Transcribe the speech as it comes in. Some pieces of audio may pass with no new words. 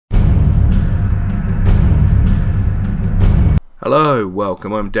Hello,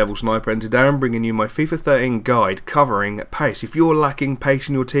 welcome, I'm DEVILSNIPER and today I'm bringing you my FIFA 13 guide covering pace. If you're lacking pace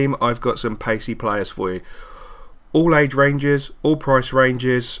in your team, I've got some pacey players for you. All age ranges, all price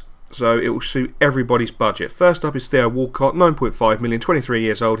ranges, so it will suit everybody's budget. First up is Theo Walcott, 9.5 million, 23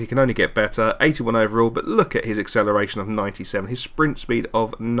 years old, he can only get better, 81 overall, but look at his acceleration of 97, his sprint speed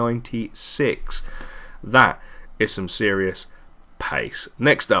of 96. That is some serious pace.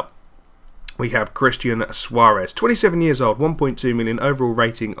 Next up, we have Christian Suarez, 27 years old, 1.2 million, overall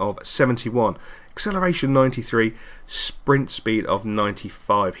rating of 71, acceleration 93, sprint speed of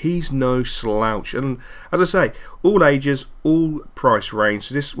 95. He's no slouch, and as I say, all ages, all price range,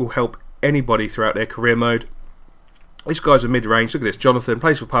 so this will help anybody throughout their career mode. This guy's a mid-range. Look at this, Jonathan,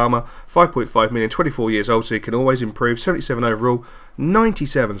 plays for Parma, 5.5 million, 24 years old, so he can always improve, 77 overall,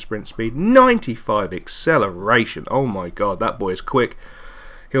 97 sprint speed, 95 acceleration. Oh my god, that boy is quick.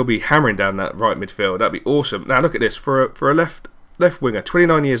 He'll be hammering down that right midfield. That'd be awesome. Now look at this, for a left winger,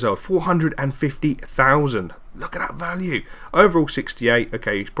 29 years old, 450,000. Look at that value. Overall 68.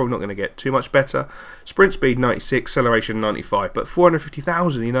 Okay, he's probably not going to get too much better. Sprint speed 96, acceleration 95, but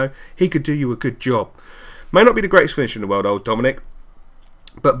 450,000. You know, he could do you a good job. May not be the greatest finisher in the world, old Dominic,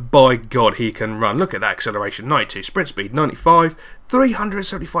 but by God, he can run. Look at that acceleration, 92, sprint speed 95,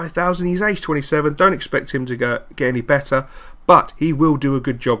 375,000. He's age 27. Don't expect him to get any better, but he will do a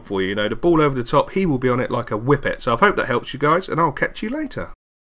good job for you. You know, the ball over the top, he will be on it like a whippet. So I hope that helps you guys, and I'll catch you later.